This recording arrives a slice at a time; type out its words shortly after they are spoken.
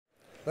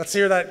Let's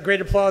hear that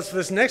great applause for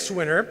this next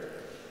winner,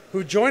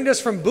 who joined us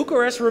from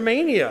Bucharest,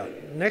 Romania.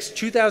 Next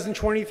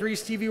 2023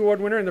 Stevie Award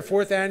winner in the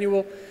 4th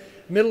Annual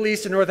Middle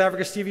East and North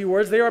Africa Stevie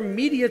Awards. They are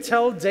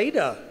Mediatel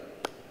Data.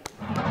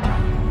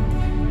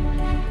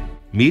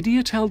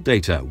 Mediatel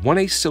Data won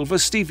a Silver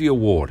Stevie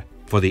Award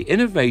for the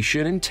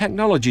innovation in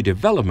technology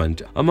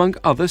development among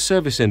other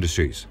service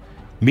industries.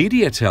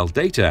 Mediatel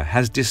Data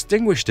has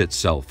distinguished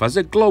itself as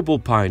a global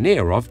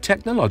pioneer of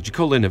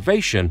technological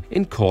innovation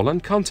in call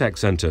and contact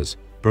centers,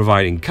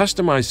 providing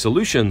customized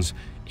solutions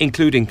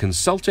including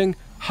consulting,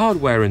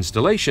 hardware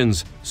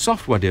installations,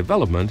 software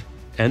development,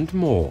 and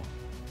more.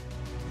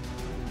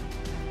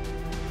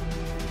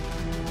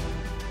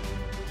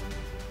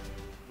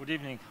 Good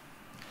evening.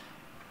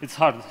 It's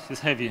hard,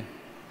 it's heavy,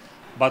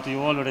 but you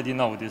already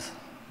know this,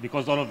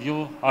 because all of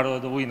you are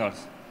the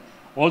winners.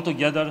 All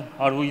together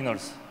are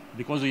winners,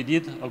 because we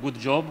did a good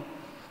job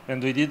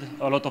and we did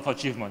a lot of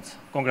achievements.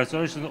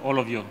 Congratulations, all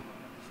of you.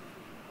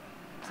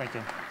 Thank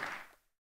you.